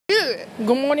it.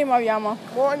 Good morning, Mariama.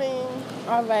 Morning.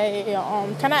 All right.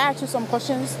 Can I ask you some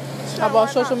questions Sure, about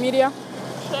why social not? media?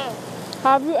 Sure.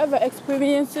 Have you ever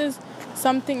experienced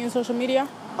something in social media?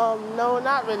 No,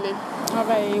 not really. All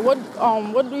right.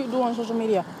 What do you do on social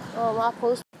media?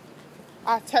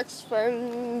 I text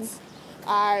friends,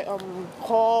 I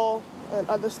call and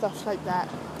other stuff like that.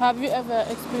 Have you ever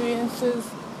experienced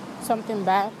something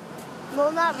bad? No,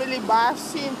 not really, but I've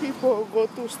seen people go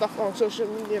through stuff on social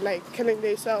media like killing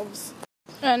themselves.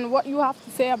 And what you have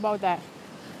to say about that?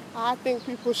 I think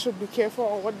people should be careful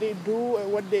on what they do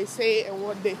and what they say and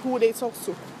who they talk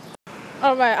to.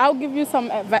 All right. I will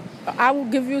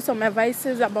give you some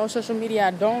advices about social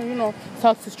media. Don't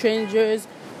talk to strangers.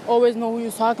 Always know who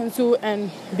you're talking to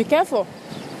and be careful.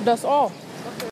 That's all.